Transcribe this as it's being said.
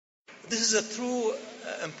This is a true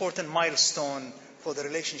important milestone for the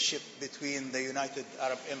relationship between the United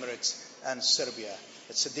Arab Emirates and Serbia.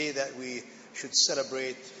 It's a day that we should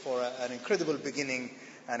celebrate for an incredible beginning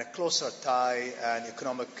and a closer tie and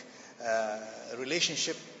economic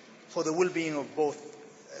relationship for the well-being of both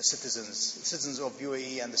citizens of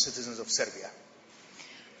UAE and the citizens of Serbia.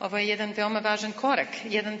 Ovo je jedan veoma važan korak,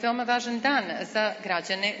 jedan veoma važan dan za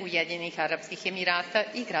građane Ujedinjenih Arapskih Emirata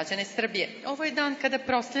i građane Srbije. Ovo je dan kada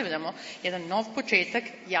proslavljamo jedan nov početak,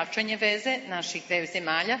 jačanje veze naših dveju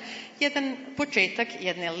zemalja, jedan početak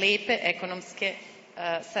jedne lepe ekonomske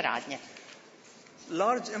saradnje.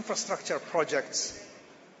 Large infrastructure projects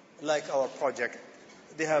like our project,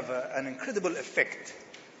 they have an incredible effect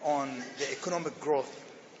on the economic growth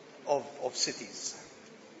of cities.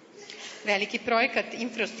 Veliki projekat,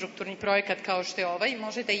 infrastrukturni projekat kao što je ovaj,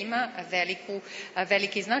 može da ima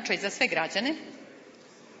veliki značaj za sve građane.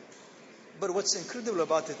 But what's incredible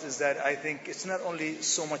about it is that I think it's not only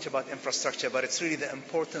so much about infrastructure, but it's really the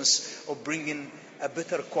importance of bringing a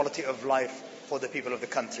better quality of life for the people of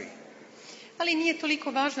the country. Ali nije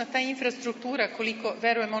toliko važna ta infrastruktura koliko,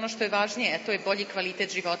 verujem, ono što je važnije, a to je bolji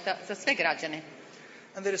kvalitet života za sve građane.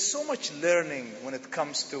 And there is so much learning when it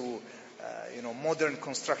comes to modern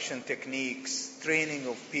construction techniques, training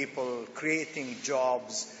of people, creating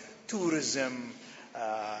jobs, tourism,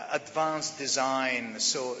 advanced design.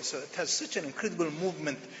 So it has such an incredible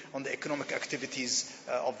movement on the economic activities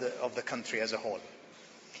of the country as a whole.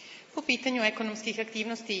 Po pitanju ekonomskih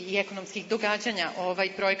aktivnosti i ekonomskih događanja,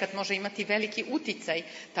 ovaj projekat može imati veliki uticaj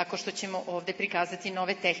tako što ćemo ovde prikazati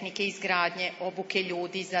nove tehnike izgradnje, obuke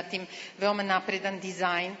ljudi, zatim veoma napredan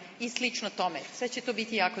dizajn i slično tome. Sve će to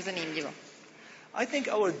biti jako zanimljivo. I think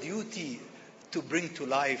our duty to bring to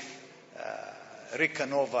life Reka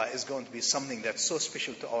Nova is going to be something that's so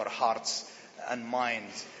special to our hearts and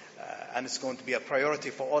minds, and it's going to be a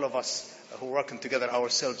priority for all of us who are working together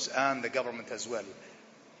ourselves and the government as well.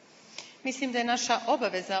 Mislim da je naša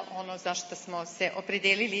obaveza, ono za što smo se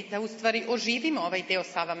opredelili, da u stvari oživimo ovaj deo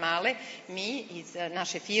Savamale, mi iz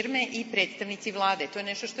naše firme i predstavnici vlade. To je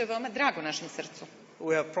nešto što je veoma drago našem srcu.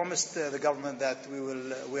 We have promised the government that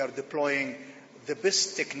we are deploying the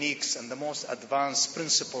best techniques and the most advanced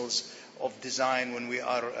principles of design when we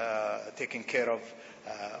are taking care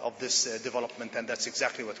of this development, and that's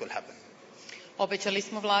exactly what will happen. Obećali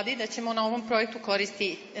smo vladi da ćemo na ovom projektu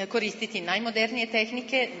koristiti najmodernije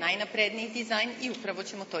tehnike, najnapredniji dizajn i upravo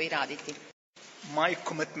ćemo to i raditi. My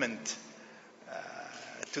commitment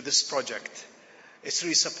to this project is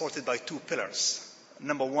really supported by two pillars.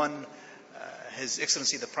 Number one, His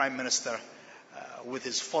Excellency the Prime Minister, with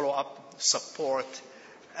his follow-up support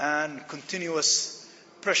and continuous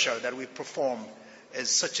pressure that we perform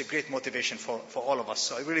is such a great motivation for all of us.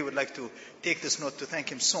 So I really would like to take this note to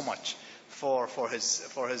thank him so much for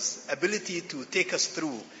his ability to take us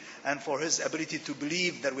through and for his ability to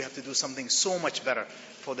believe that we have to do something so much better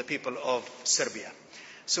for the people of Serbia.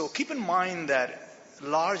 So keep in mind that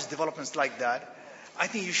large developments like that, I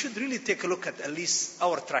think you should really take a look at least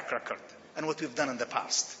our track record and what we've done in the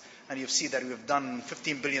past. And you see that we've done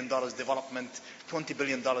 $15 billion development, $20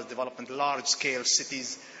 billion development, large-scale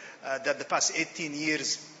cities. That the past 18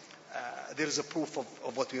 years, there is a proof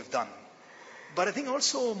of what we've done. But I think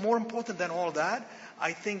also more important than all that,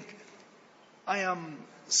 I think I am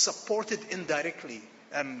supported indirectly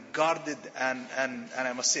and guarded, and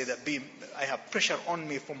I must say that I have pressure on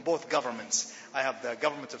me from both governments. I have the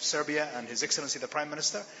government of Serbia and His Excellency the Prime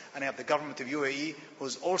Minister, and I have the government of UAE who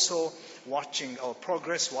is also watching our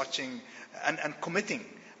progress, watching and committing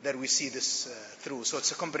that we see this through. So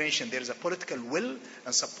it's a combination. There is a political will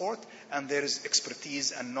and support, and there is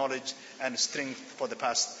expertise and knowledge and strength for the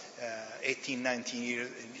past 19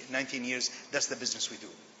 years. That's the business we do.